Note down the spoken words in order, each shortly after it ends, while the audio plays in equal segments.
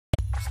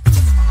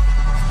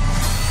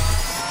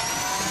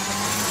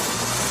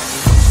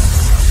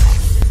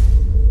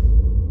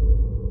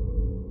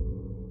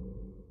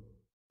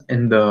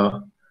In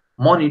the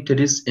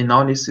monetarist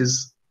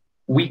analysis,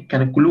 we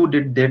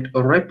concluded that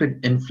a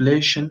rapid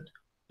inflation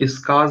is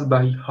caused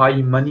by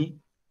high money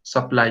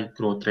supply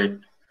growth rate.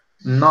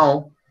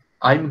 Now,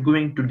 I'm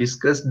going to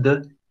discuss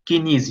the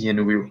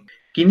Keynesian view.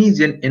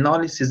 Keynesian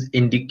analysis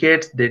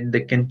indicates that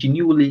the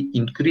continually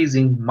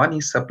increasing money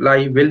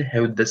supply will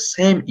have the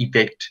same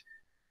effect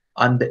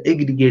on the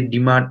aggregate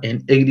demand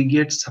and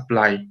aggregate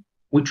supply,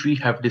 which we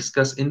have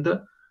discussed in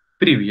the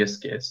previous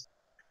case.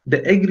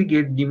 The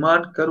aggregate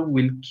demand curve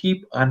will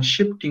keep on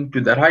shifting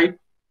to the right,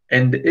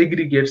 and the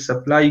aggregate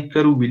supply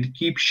curve will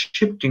keep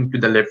shifting to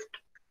the left.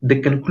 The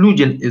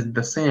conclusion is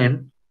the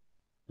same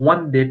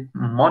one that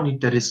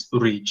monetarists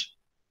reach.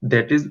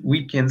 That is,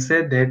 we can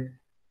say that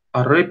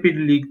a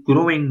rapidly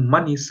growing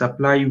money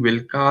supply will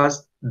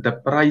cause the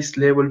price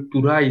level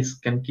to rise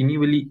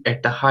continually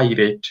at a high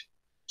rate,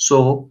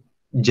 so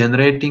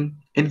generating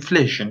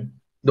inflation.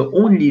 The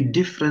only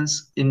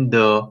difference in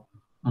the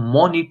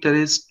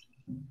monetarist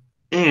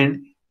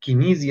and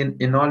Keynesian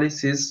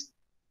analysis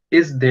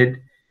is that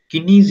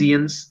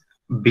Keynesians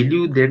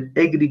believe that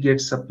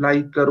aggregate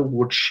supply curve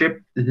would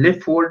shift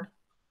leftward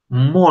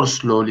more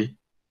slowly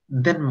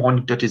than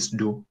monetarists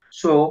do.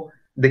 So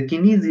the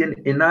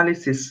Keynesian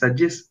analysis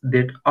suggests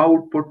that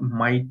output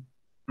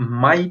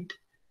might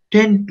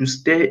tend to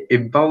stay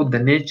above the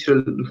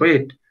natural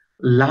rate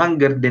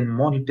longer than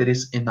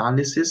monetarist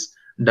analysis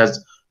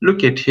does.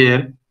 Look at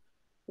here,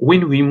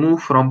 when we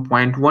move from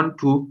point 1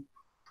 to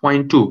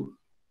point 2,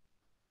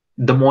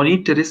 the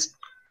monetarists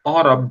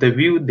are of the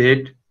view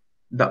that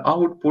the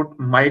output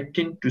might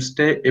tend to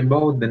stay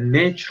above the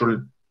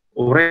natural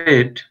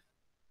rate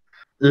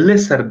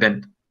lesser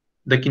than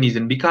the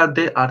Keynesian, because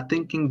they are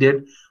thinking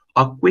that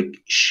a quick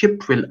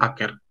shift will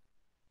occur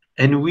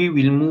and we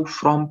will move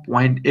from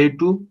point A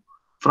to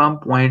from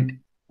point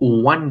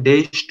 1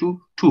 dash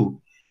to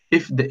 2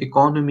 if the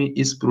economy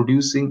is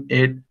producing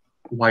at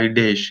Y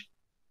dash.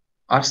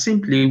 Or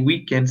simply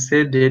we can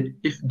say that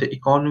if the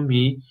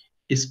economy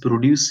is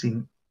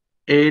producing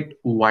at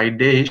Y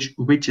dash,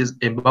 which is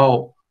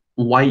above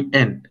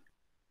Yn,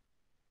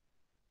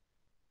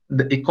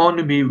 the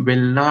economy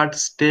will not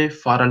stay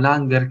for a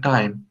longer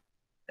time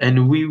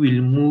and we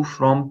will move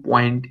from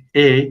point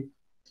A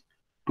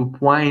to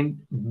point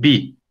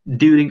B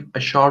during a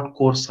short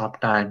course of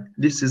time.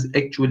 This is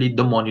actually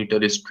the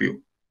monetarist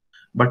view.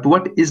 But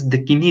what is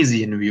the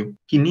Keynesian view?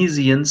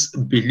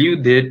 Keynesians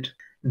believe that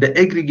the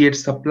aggregate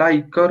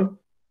supply curve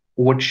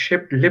would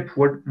shift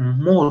leftward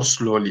more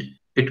slowly.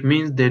 It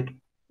means that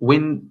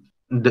when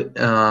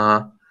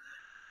the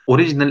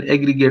original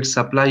aggregate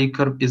supply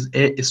curve is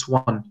A is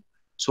 1,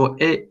 so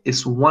A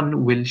is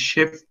 1 will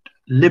shift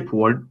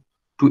leftward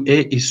to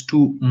A is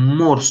 2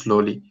 more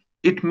slowly.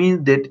 It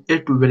means that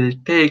it will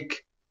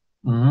take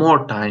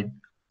more time,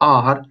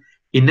 or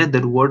in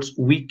other words,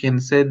 we can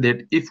say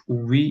that if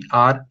we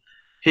are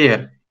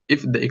here,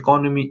 if the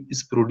economy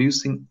is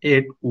producing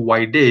at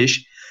Y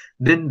dash,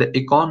 then the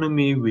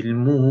economy will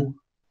move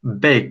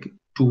back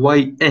to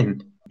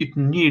Yn. It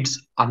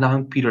needs a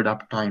long period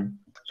of time.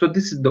 So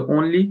this is the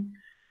only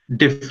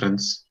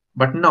difference.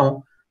 But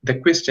now the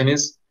question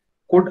is,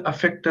 could a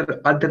factor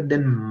other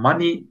than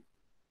money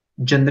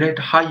generate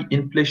high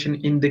inflation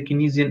in the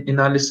Keynesian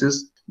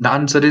analysis? The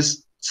answer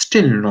is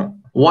still no.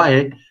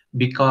 Why?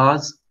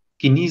 Because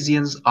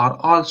Keynesians are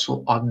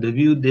also of the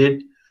view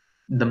that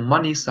the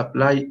money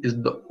supply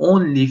is the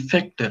only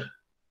factor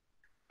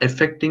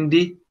affecting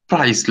the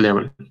price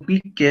level.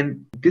 We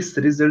can, this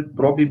result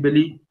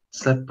probably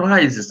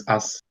surprises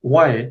us.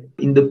 Why?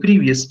 In the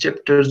previous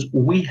chapters,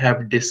 we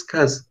have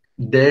discussed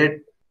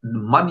that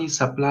money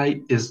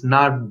supply is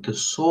not the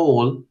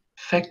sole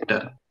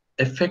factor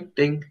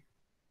affecting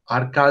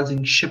or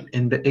causing shift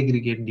in the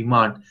aggregate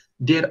demand.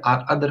 There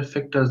are other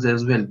factors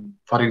as well.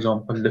 For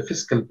example, the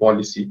fiscal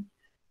policy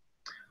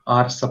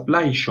or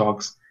supply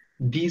shocks.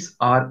 These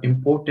are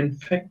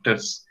important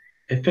factors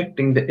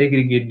affecting the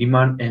aggregate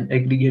demand and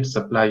aggregate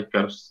supply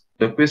curves.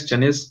 The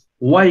question is,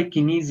 why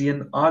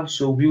Keynesians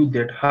also view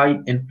that high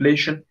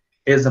inflation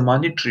as a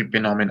monetary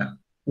phenomenon?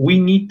 We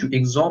need to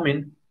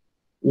examine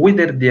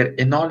whether their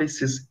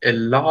analysis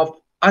allows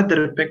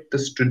other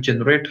factors to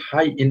generate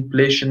high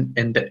inflation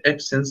in the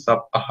absence of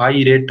a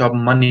high rate of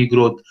money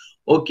growth.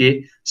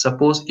 Okay,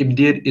 suppose if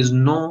there is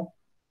no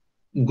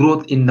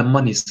growth in the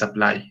money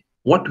supply,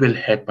 what will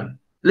happen?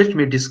 Let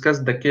me discuss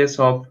the case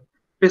of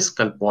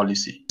fiscal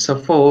policy.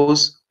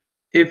 Suppose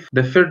if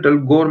the federal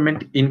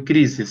government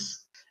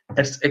increases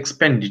its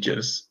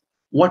expenditures,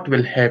 what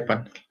will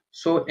happen?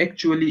 So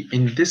actually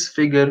in this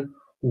figure,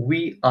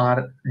 we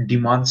are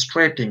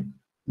demonstrating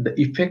the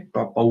effect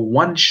of a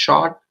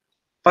one-shot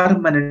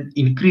permanent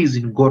increase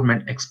in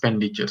government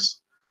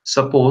expenditures.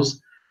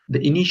 Suppose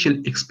the initial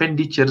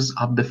expenditures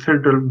of the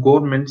federal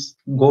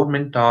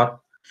government are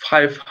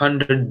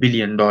 $500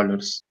 billion,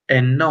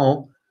 and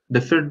now the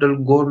federal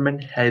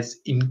government has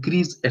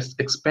increased its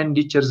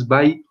expenditures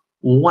by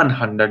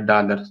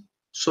 $100.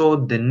 So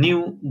the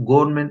new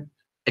government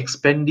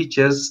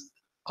expenditures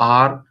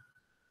are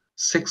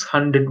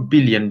 $600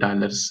 billion.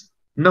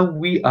 Now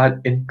we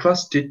are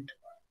entrusted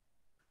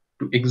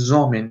to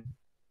examine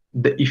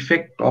the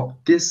effect of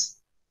this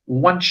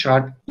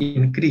one-shot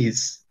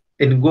increase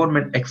in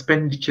government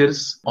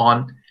expenditures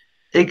on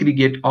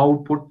aggregate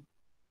output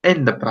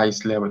and the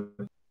price level.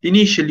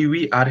 Initially,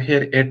 we are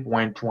here at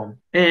point 1,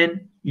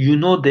 and you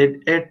know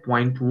that at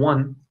point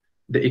 1,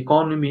 the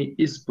economy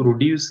is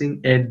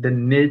producing at the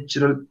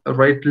natural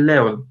rate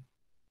level,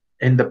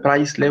 and the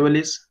price level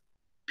is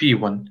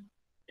P1.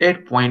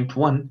 At point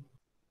 1,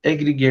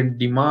 aggregate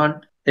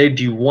demand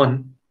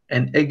AD1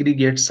 and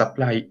aggregate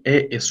supply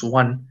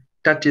AS1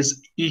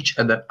 touches each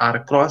other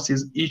or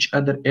crosses each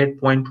other at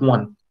point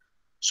 1.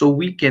 So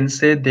we can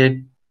say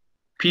that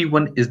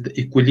P1 is the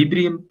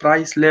equilibrium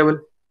price level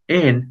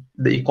and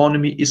the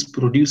economy is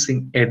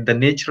producing at the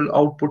natural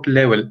output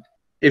level.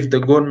 If the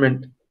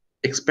government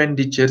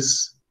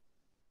expenditures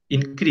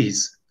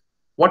increase,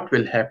 what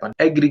will happen?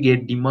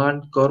 Aggregate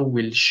demand curve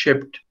will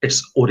shift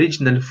its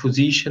original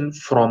position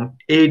from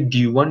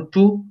AD1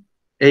 to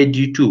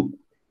AD2.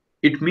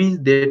 It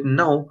means that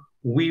now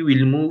we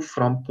will move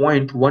from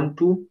point 1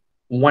 to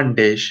 1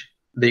 dash.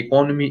 The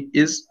economy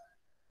is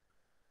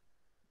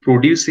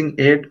producing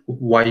at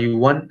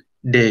Y1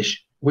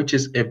 dash, which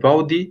is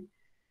above the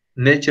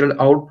natural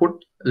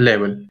output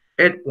level.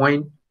 At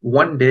point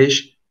 1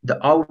 dash,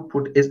 the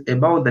output is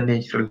above the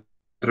natural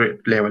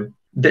level.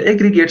 The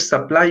aggregate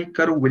supply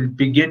curve will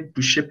begin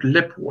to shift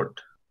leftward,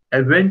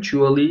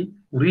 eventually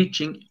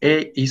reaching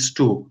A is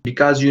 2,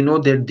 because you know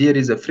that there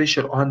is a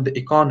pressure on the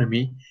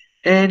economy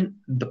and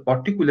the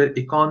particular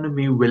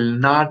economy will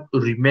not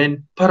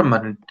remain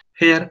permanent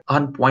here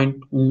on point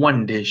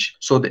 1 dash.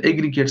 So the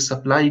aggregate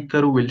supply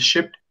curve will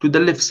shift to the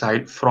left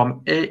side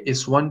from A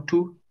is 1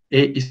 to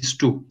A is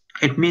 2.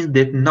 It means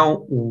that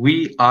now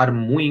we are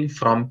moving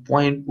from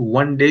point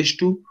 1 dash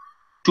to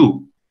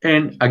 2.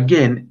 And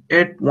again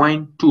at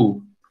point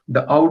 2,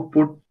 the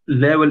output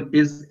level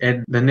is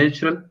at the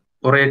natural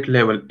rate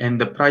level and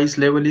the price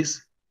level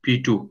is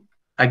P2.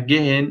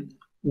 Again,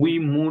 we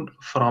moved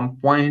from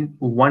point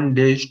 1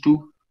 dash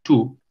to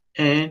 2,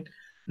 and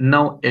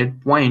now at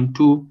point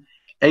 2,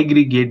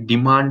 aggregate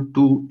demand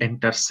 2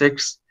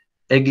 intersects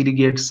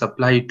aggregate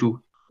supply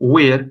 2,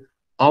 where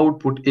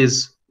output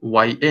is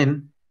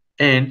Yn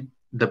and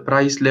the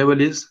price level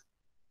is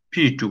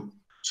P2.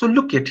 So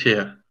look at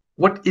here.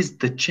 What is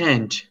the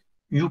change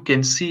you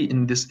can see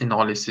in this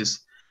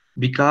analysis?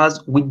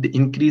 Because with the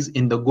increase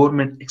in the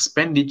government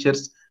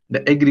expenditures,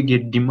 the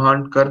aggregate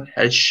demand curve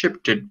has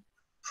shifted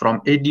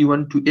from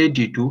AD1 to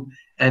AD2,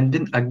 and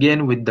then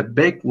again with the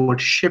backward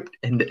shift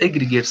in the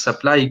aggregate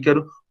supply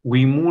curve,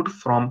 we moved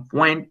from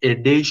point A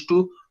dash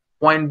to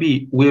point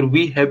B, where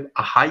we have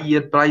a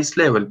higher price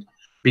level,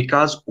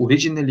 because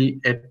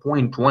originally at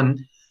point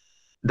 1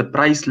 the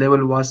price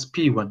level was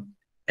P1,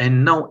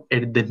 and now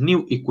at the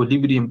new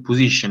equilibrium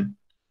position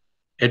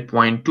at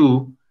point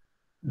 2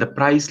 the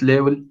price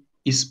level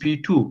is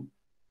P2.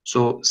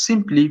 So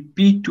simply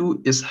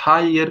P2 is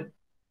higher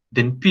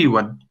than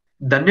P1.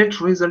 The net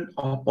result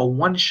of a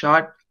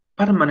one-shot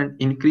permanent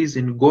increase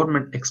in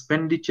government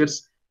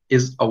expenditures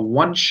is a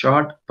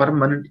one-shot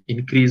permanent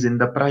increase in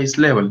the price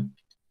level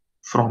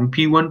from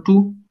P1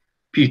 to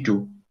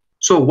P2.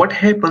 So what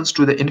happens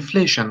to the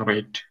inflation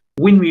rate?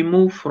 When we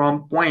move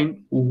from point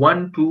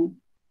 1 to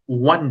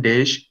 1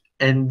 dash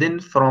and then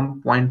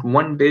from point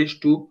 1 dash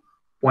to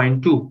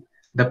point 2,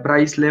 the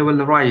price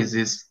level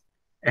rises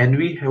and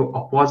we have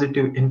a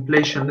positive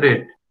inflation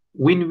rate.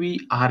 When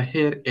we are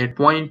here at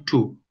point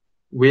 2,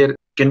 where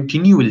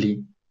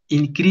continually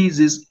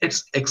increases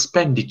its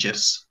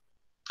expenditures,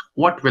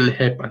 what will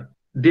happen?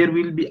 There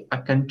will be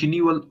a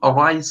continual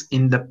rise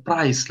in the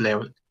price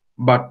level.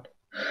 But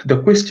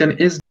the question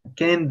is,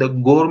 can the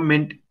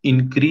government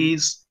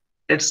increase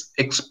its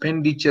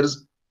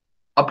expenditures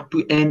up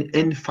to an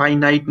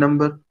infinite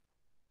number?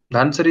 The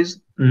answer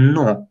is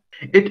no.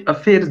 It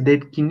appears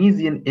that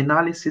Keynesian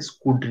analysis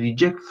could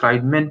reject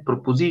Friedman's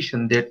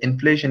proposition that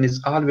inflation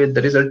is always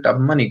the result of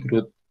money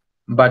growth.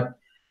 But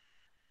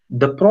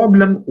the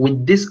problem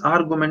with this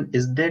argument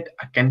is that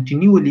a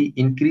continually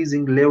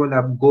increasing level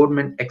of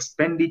government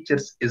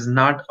expenditures is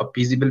not a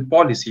feasible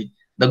policy.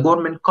 The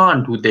government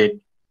can't do that.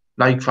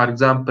 Like, for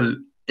example,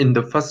 in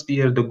the first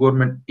year,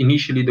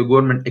 initially the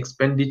government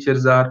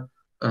expenditures are,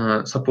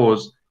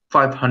 suppose,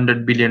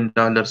 $500 billion,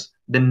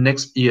 then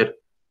next year,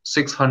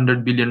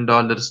 $600 billion,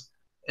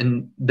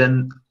 and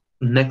then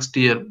next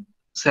year,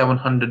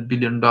 $700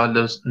 billion,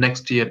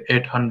 next year,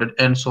 800,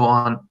 and so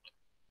on.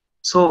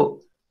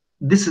 So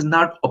this is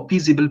not a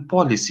feasible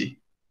policy,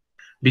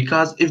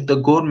 because if the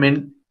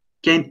government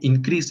can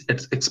increase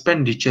its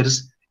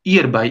expenditures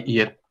year by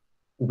year,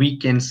 we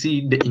can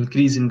see the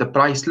increase in the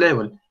price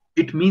level.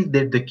 It means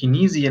that the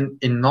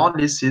Keynesian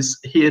analysis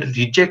here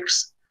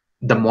rejects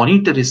the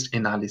monetarist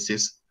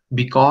analysis,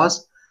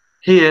 because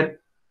here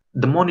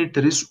the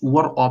monetarists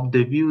were of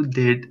the view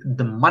that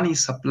the money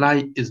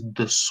supply is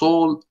the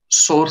sole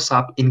source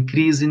of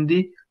increase in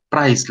the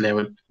price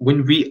level.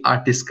 When we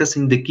are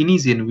discussing the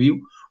Keynesian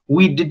view,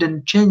 we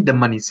didn't change the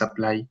money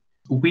supply.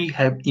 We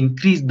have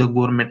increased the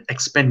government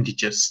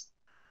expenditures.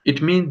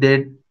 It means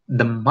that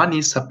the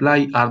money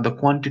supply or the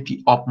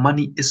quantity of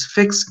money is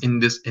fixed in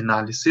this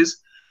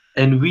analysis,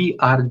 and we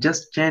are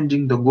just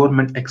changing the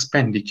government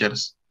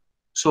expenditures.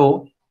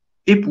 So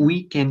if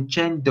we can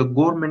change the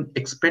government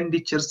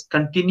expenditures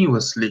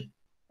continuously,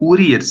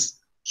 arrears,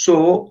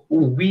 so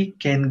we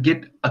can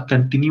get a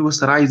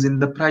continuous rise in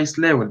the price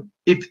level.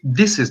 If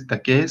this is the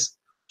case,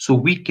 so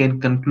we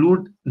can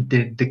conclude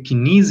that the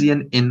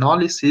Keynesian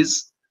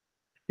analysis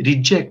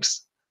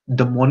rejects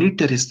the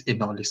monetarist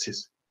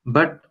analysis.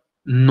 But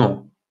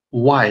no.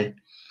 Why?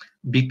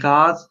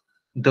 Because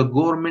the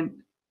government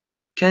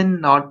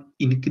cannot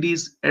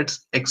increase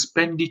its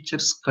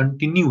expenditures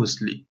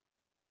continuously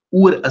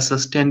over a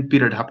sustained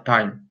period of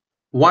time.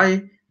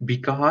 Why?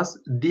 Because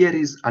there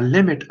is a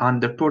limit on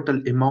the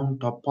total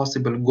amount of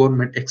possible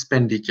government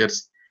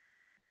expenditures,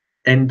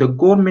 and the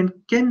government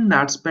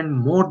cannot spend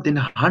more than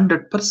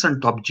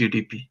 100% of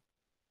GDP.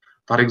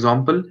 For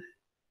example,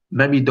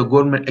 maybe the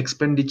government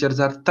expenditures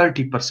are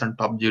 30%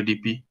 of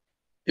GDP.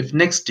 If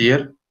next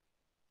year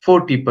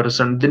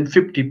 40%, then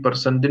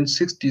 50%, then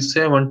 60,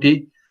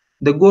 70,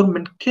 the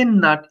government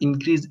cannot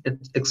increase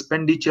its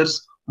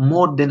expenditures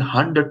more than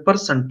 100%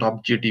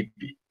 of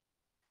GDP.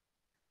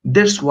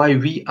 That's why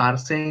we are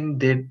saying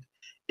that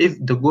if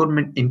the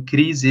government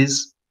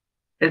increases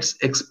its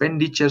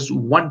expenditures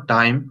one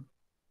time,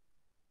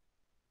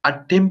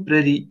 a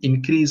temporary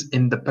increase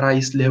in the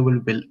price level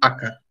will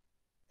occur.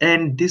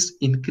 And this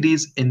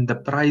increase in the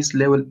price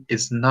level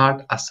is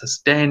not a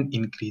sustained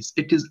increase.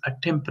 It is a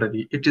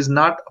temporary. It is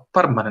not a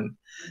permanent.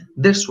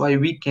 That's why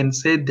we can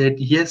say that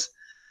yes,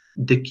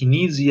 the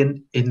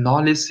Keynesian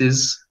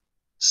analysis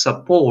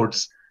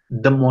supports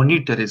the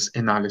monetarist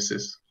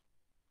analysis,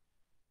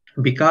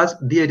 because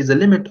there is a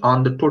limit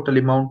on the total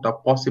amount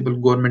of possible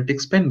government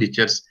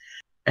expenditures.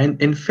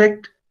 And in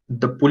fact,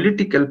 the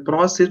political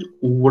process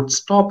would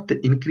stop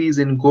the increase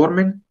in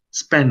government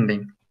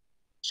spending.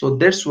 So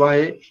that's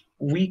why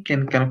we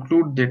can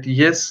conclude that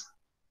yes,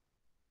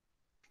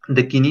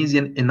 the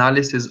Keynesian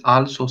analysis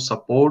also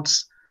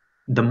supports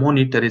the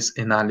monetarist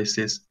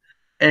analysis.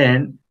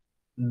 And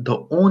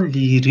the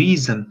only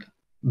reason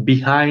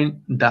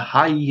behind the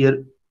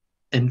higher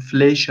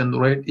inflation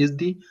rate is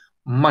the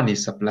money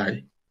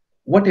supply.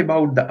 What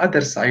about the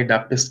other side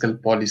of fiscal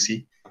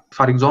policy?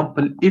 For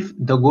example, if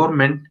the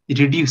government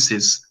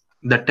reduces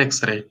the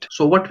tax rate,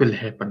 so what will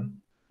happen?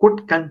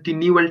 Could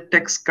continual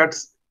tax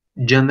cuts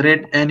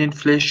generate an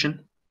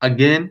inflation?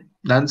 Again,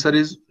 the answer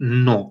is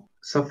no.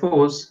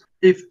 Suppose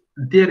if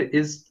there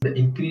is the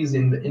increase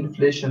in the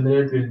inflation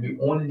rate will be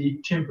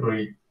only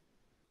temporary.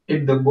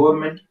 If the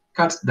government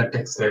cuts the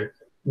tax rate,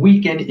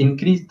 we can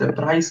increase the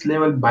price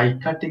level by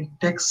cutting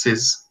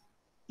taxes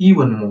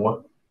even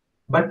more,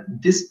 but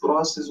this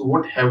process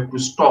would have to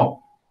stop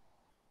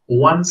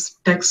once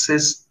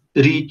taxes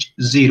reach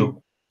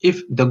zero.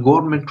 If the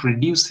government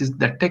reduces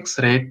the tax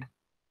rate,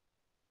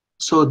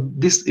 so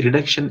this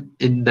reduction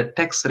in the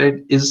tax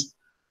rate is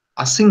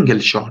a single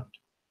shot,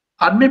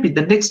 or maybe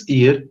the next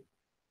year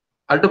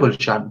a double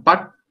shot,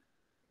 but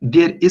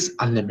there is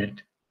a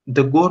limit.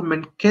 The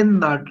government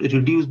cannot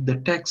reduce the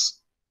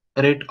tax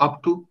rate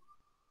up to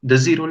the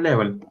zero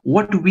level.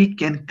 What we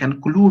can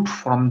conclude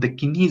from the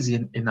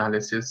Keynesian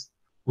analysis?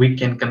 We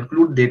can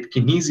conclude that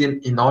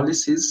Keynesian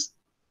analysis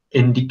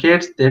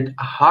indicates that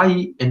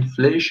high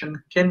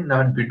inflation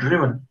cannot be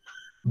driven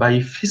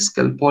by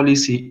fiscal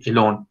policy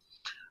alone.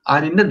 Or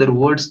in other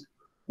words,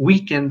 we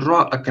can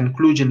draw a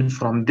conclusion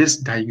from this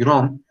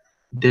diagram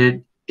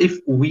that if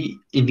we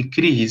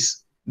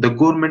increase the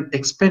government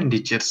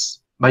expenditures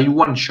by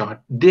one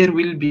shot, there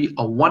will be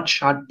a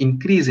one-shot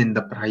increase in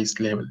the price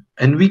level.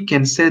 And we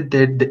can say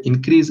that the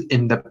increase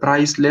in the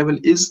price level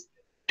is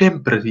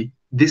temporary.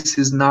 This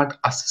is not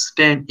a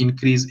sustained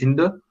increase in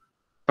the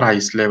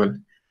price level.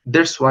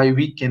 That's why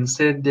we can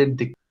say that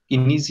the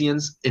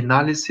Keynesian's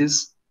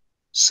analysis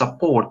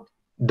support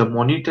the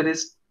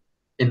monetarist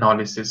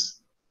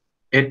analysis.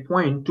 At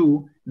point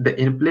 2, the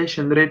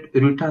inflation rate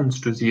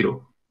returns to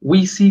zero.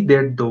 We see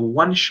that the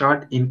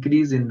one-shot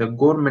increase in the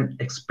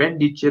government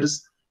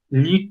expenditures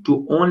lead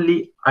to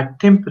only a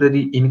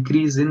temporary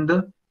increase in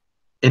the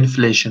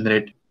inflation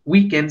rate.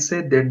 We can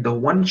say that the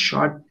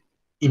one-shot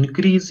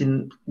increase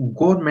in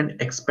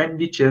government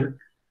expenditure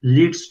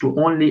leads to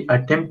only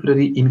a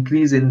temporary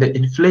increase in the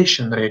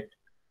inflation rate,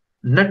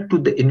 not to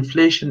the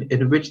inflation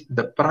in which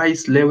the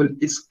price level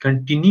is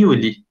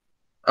continually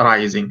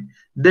rising.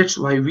 That's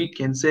why we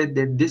can say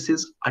that this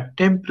is a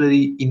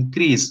temporary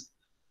increase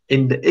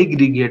in the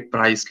aggregate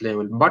price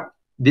level, but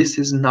this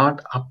is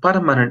not a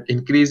permanent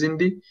increase in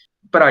the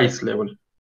price level.